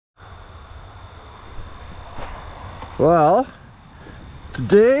Well,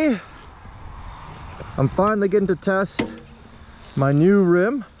 today I'm finally getting to test my new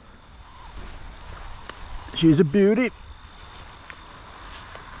rim. She's a beauty.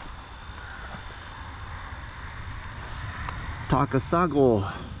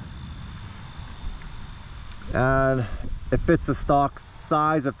 Takasago. And it fits the stock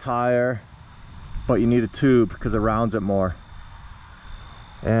size of tire, but you need a tube because it rounds it more.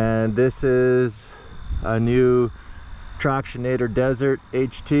 And this is a new Tractionator Desert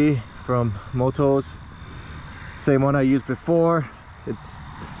HT from Motos. Same one I used before.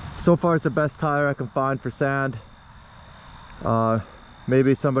 So far it's the best tire I can find for sand.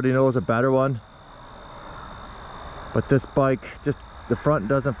 Maybe somebody knows a better one, but this bike, just the front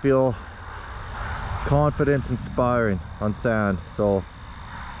doesn't feel confidence inspiring on sand. So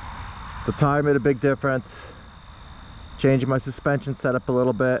the tire made a big difference. Changing my suspension setup a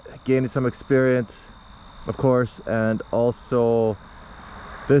little bit, gaining some experience, of course, and also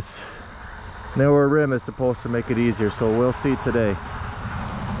this narrower rim is supposed to make it easier, so we'll see today.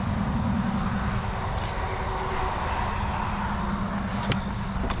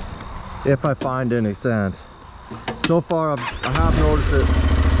 If I find any sand. So far I have noticed it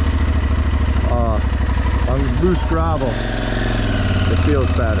on loose gravel it feels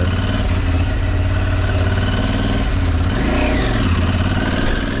better.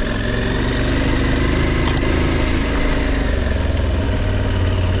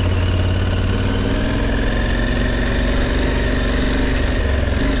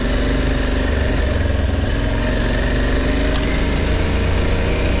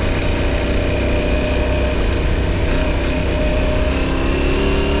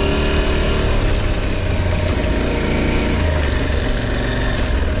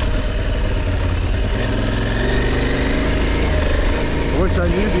 I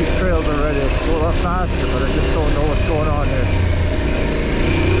knew these trails already. It's go a lot faster, but I just don't know what's going on here.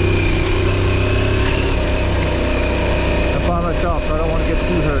 I'm by myself, so I don't want to get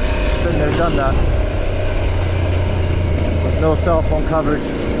too hurt. Been there, done that. With no cell phone coverage,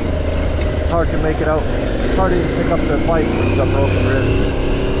 it's hard to make it out. It's hard to even pick up the bike when you've got broken wrist.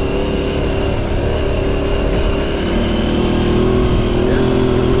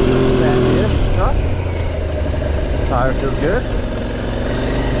 Sandy-ish, huh? Tire feels good.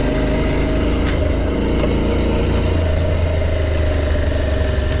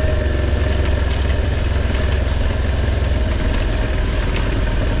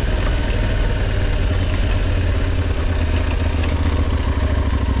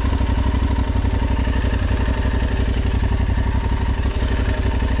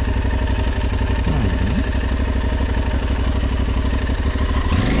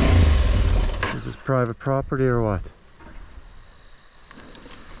 Private property or what?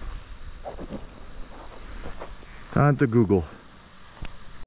 Time to Google.